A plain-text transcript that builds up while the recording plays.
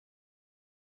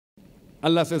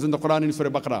Allah says in the Qur'an in Surah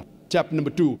Baqarah, chapter number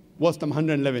 2, verse number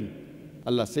 111.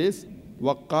 Allah says,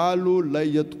 وَقَالُوا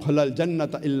لَن يَدْخُلَ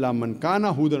الْجَنَّةَ إِلَّا مَنْ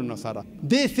كَانَ هُودًا وَنَصَارَى.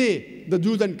 They say, the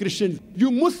Jews and Christians,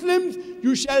 you Muslims,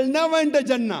 you shall never enter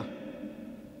Jannah.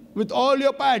 With all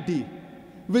your piety,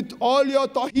 with all your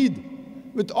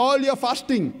tawheed, with all your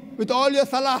fasting, with all your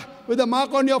salah, with a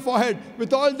mark on your forehead,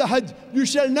 with all the hajj, you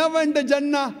shall never enter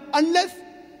Jannah unless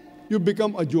you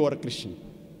become a Jew or a Christian.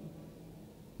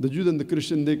 The Jews and the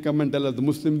Christians, they come and tell us, the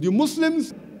Muslims, you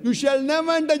Muslims, you shall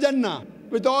never enter Jannah.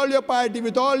 With all your piety,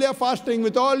 with all your fasting,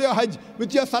 with all your hajj,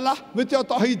 with your salah, with your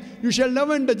tawheed, you shall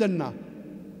never enter Jannah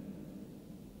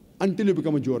until you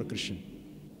become a Jew or a Christian.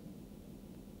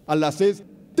 Allah says,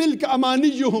 Tilka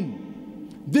amaniyuhum.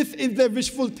 This is their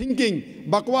wishful thinking.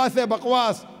 Bakwas hai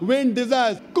bakwas, vain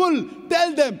desires. Kul,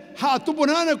 tell them, Hatu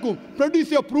burhanakum,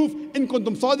 produce your proof in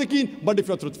kuntum sadiqin, but if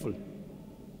you're truthful.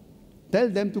 Tell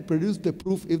them to produce the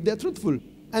proof if they're truthful.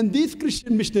 And these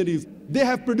Christian missionaries, they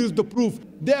have produced the proof.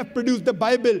 They have produced the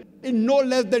Bible in no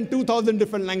less than 2,000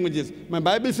 different languages. My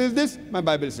Bible says this, my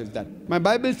Bible says that. My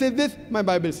Bible says this, my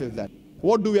Bible says that.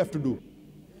 What do we have to do?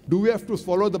 Do we have to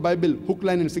follow the Bible hook,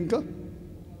 line, and sinker?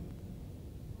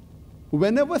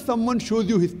 Whenever someone shows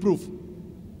you his proof,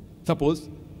 suppose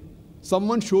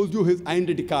someone shows you his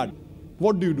identity card,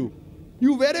 what do?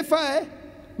 You verify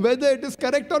whether it is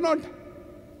correct or not.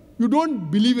 You don't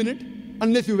believe in it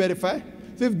unless you verify.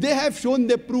 So if they have shown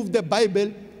their proof, their Bible,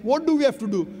 what do we have to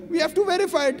do? We have to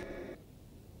verify it.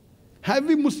 Have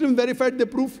we Muslims verified the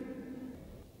proof?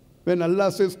 When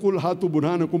Allah says, Kul hatu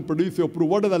burhanakum, produce your proof,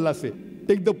 what does Allah say?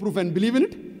 Take the proof and believe in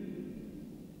it?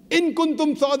 In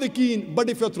kuntum sadiqeen, but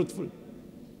if you're truthful.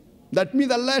 That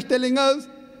means Allah is telling us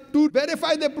to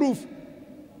verify the proof.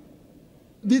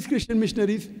 These Christian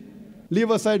missionaries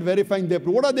leave aside verifying their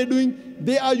proof. What are they doing?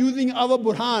 They are using our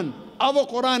Burhan, our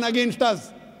Qur'an against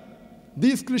us.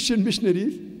 These Christian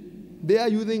missionaries, they are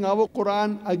using our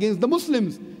Qur'an against the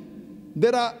Muslims.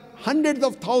 There are hundreds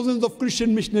of thousands of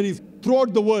Christian missionaries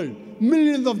throughout the world,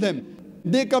 millions of them.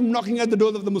 They come knocking at the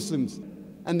doors of the Muslims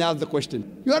and they ask the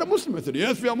question, you are a Muslim? I said,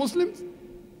 yes, we are Muslims.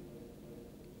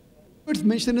 It's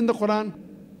mentioned in the Qur'an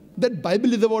that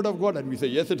Bible is the word of God, and we say,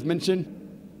 yes, it's mentioned.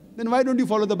 Then why don't you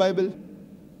follow the Bible?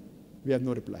 We have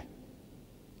no reply.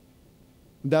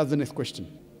 That's the next question.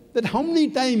 That how many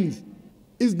times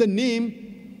is the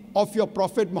name of your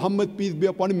Prophet Muhammad, peace be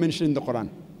upon him, mentioned in the Quran?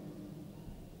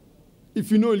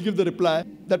 If you know, he'll give the reply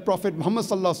that Prophet Muhammad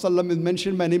sallallahu alaihi wasallam is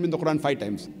mentioned by name in the Quran 5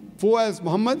 times. 4 as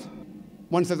Muhammad,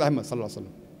 1 says Ahmad sallallahu alaihi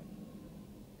wasallam.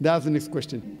 That's the next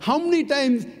question. How many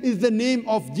times is the name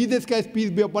of Jesus Christ, peace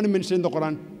be upon him, mentioned in the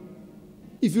Quran?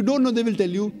 If you don't know, they will tell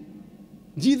you.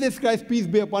 Jesus Christ, peace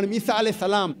be upon him, Isa alayhi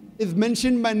salam, is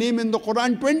mentioned by name in the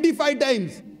Quran 25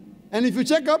 times. And if you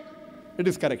check up, it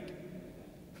is correct.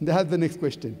 That's the next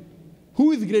question.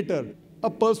 Who is greater?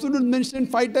 A person who is mentioned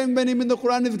 5 times by name in the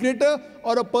Quran is greater,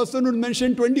 or a person who is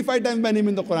mentioned 25 times by name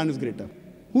in the Quran is greater?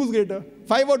 Who's greater?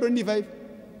 5 or 25?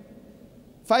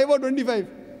 5 or 25?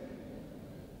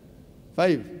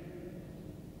 5.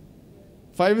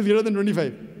 5 is greater than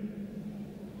 25.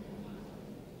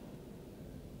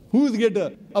 Who is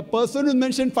greater? A person who is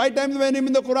mentioned 5 times by name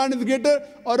in the Quran is greater,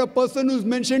 or a person who is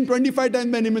mentioned 25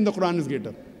 times by name in the Quran is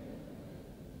greater?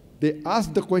 They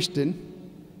ask the question,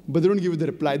 but they don't give you the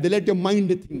reply. They let your mind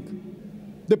think.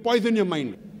 They poison your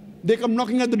mind. They come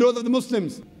knocking at the doors of the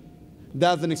Muslims.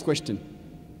 That's the next question.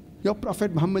 Your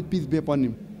Prophet Muhammad, peace be upon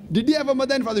him, did he have a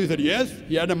mother and father? You said, yes,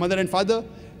 he had a mother and father.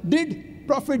 Did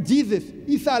Prophet Jesus,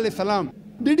 Isa alayhi salam,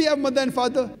 did he have mother and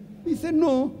father? He said,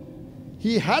 no.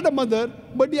 He had a mother,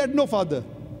 but he had no father.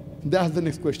 That's the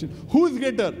next question. Who is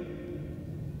greater?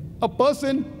 A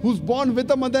person who's born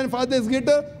with a mother and father is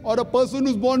greater, or a person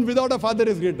who's born without a father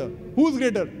is greater? Who's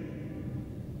greater?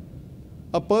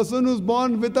 A person who's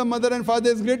born with a mother and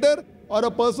father is greater, or a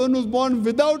person who's born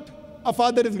without a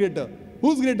father is greater?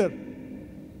 Who's greater?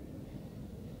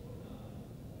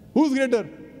 Who's greater?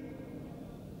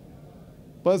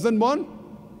 Person born?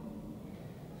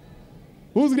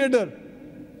 Who's greater?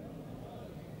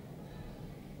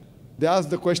 They ask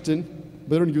the question, but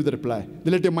they don't give the reply.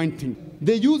 They let your mind think.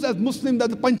 They use as Muslims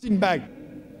as a punching bag.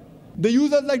 They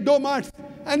use us like doormats.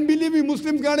 And believe me,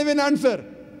 Muslims can't even answer.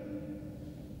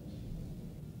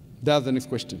 That's the next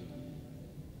question.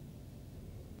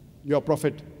 Your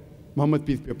Prophet, Muhammad,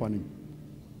 peace be upon him,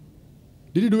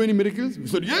 did he do any miracles? We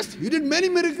said, yes, he did many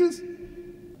miracles.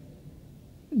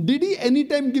 Did he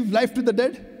anytime give life to the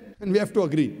dead? And we have to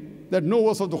agree that no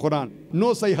verse of the Quran,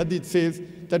 no Sahih Hadith says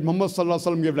that Muhammad sallallahu alaihi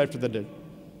wasallam gave life to the dead.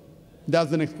 That's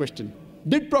the next question.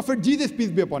 Did Prophet Jesus,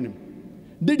 peace be upon him,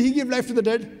 did he give life to the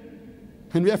dead?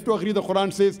 And we have to agree the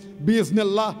Quran says,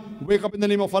 Bi-Iznillah, wake up in the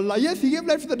name of Allah. Yes, He gave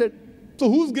life to the dead. So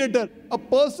who's greater? A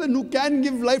person who can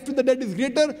give life to the dead is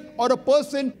greater, or a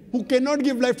person who cannot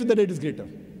give life to the dead is greater?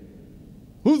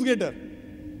 Who's greater?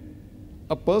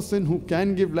 A person who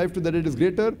can give life to the dead is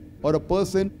greater, or a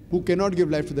person who cannot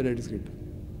give life to the dead is greater?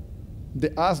 They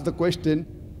ask the question,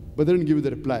 but they don't give you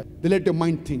the reply. They let your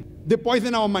mind think. They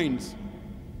poison our minds.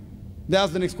 They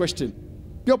ask the next question.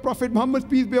 Your Prophet Muhammad,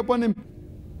 peace be upon him,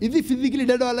 is he physically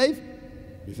dead or alive?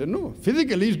 He said, no,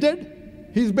 physically he's dead.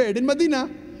 He's buried in Medina.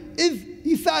 Is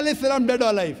Isa alayhi salam dead or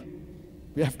alive?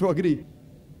 We have to agree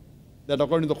that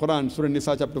according to the Quran, Surah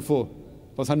Nisa chapter 4,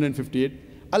 verse 158,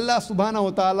 Allah subhanahu wa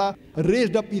ta'ala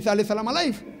raised up Isa alayhi salam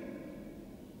alive.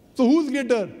 So who's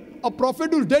greater? A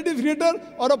prophet who's dead is greater,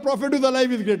 or a prophet who's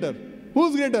alive is greater?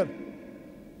 Who's greater?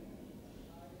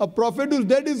 A prophet who's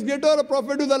dead is greater, or a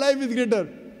prophet who's alive is greater?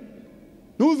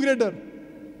 Who's greater?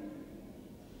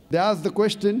 They ask the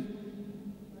question,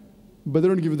 but they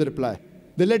don't give you the reply.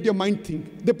 They let your mind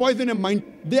think. They poison your mind.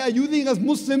 They are using us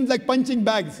Muslims like punching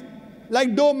bags,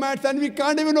 like doormats, and we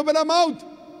can't even open our mouth.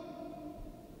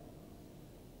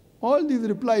 All these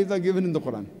replies are given in the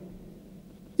Quran.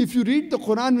 If you read the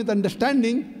Quran with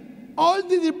understanding, all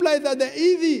these replies are there,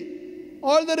 easy.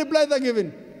 All the replies are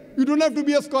given. You don't have to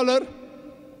be a scholar.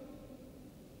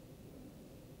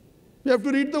 You have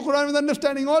to read the Quran with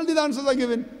understanding. All these answers are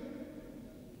given.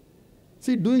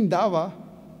 See, doing dawah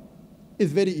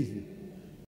is very easy.